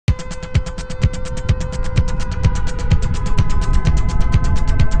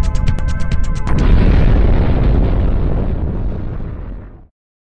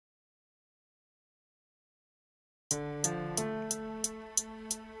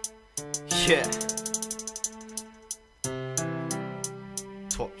Yeah.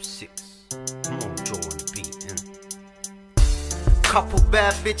 Top 6. Come on, Joe on the beat, innit? Couple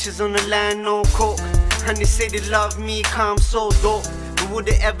bad bitches on the line, no coke. And they say they love me, cause I'm so dope. But would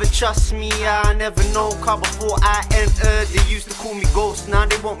they ever trust me? I never know. Cause before I entered, they used to call me ghost. Now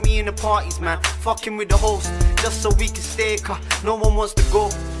they want me in the parties, man, fucking with the host, just so we can stay, cause no one wants to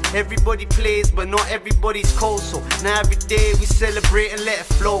go. Everybody plays, but not everybody's cold. So now every day we celebrate and let it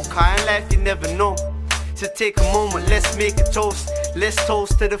flow. Cause in life you never know. So take a moment, let's make a toast. Let's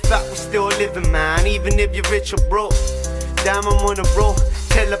toast to the fact we're still living, man. Even if you're rich or broke. Damn, I'm on a roll.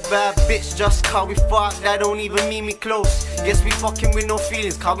 Tell a bad bitch just cause we fuck, that don't even mean me close. Yes, we fucking with no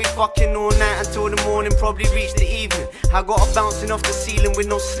feelings, cause we fucking all night until the morning, probably reach the evening. I got her bouncing off the ceiling with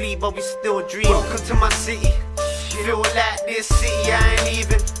no sleep, but we still dream. Welcome to my city. Feel like this city, I ain't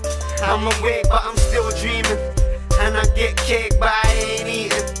leaving. I'm awake, but I'm still dreaming. And I get cake, but I ain't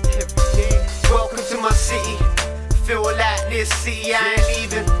eating. Welcome to my city. Feel like this city, I ain't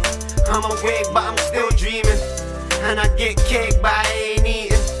leaving. I'm awake, but I'm still dreaming. And I get cake, but I ain't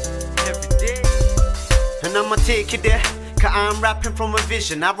eating. And I'ma take you there, cause I'm rapping from a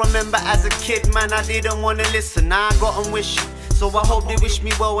vision. I remember as a kid, man, I didn't wanna listen. Now I got 'em wishing. So I hope they wish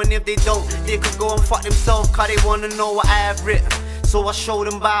me well, and if they don't, they could go and fuck themselves, cause they wanna know what I have written. So I show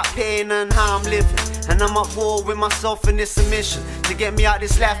them about pain and how I'm living. And I'm at war with myself in this mission to get me out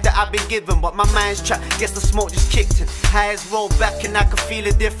this life that I've been given. But my mind's trapped, guess the smoke just kicked in. Eyes roll back and I can feel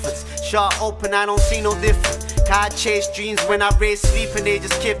a difference. Shut open, I don't see no difference. Cause I chase dreams when I raise sleep and they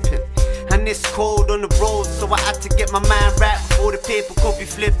just kipping. And it's cold on the road, so I had to get my mind right before the paper could be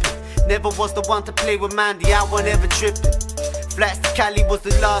flipping. Never was the one to play with Mandy, I wasn't ever tripping. Flights to Cali was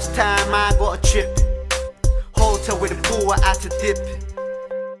the last time I got a trip. Hotel with a pool, I had to dip it.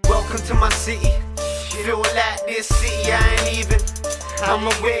 Welcome to my city. Feel like this city, I ain't leaving. I'm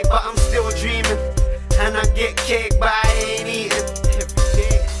awake, but I'm still dreaming. And I get cake, but I ain't eating.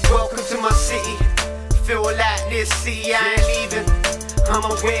 Welcome to my city. Feel like this city, I ain't leaving. I'm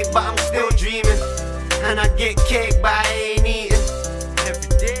awake, but I'm still dreaming. And I get cake, but I ain't eating.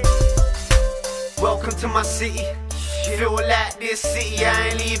 Welcome to my city. Feel like this city, I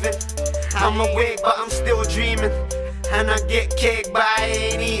ain't leaving. I'm awake, but I'm still dreaming. And I get cake, but I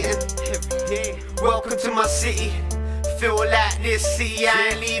ain't eating. Welcome to my city. Feel like this city, I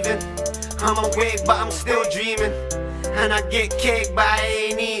ain't leaving. I'm awake, but I'm still dreaming. And I get cake, but I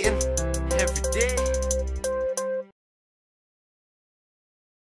ain't eating. Every day.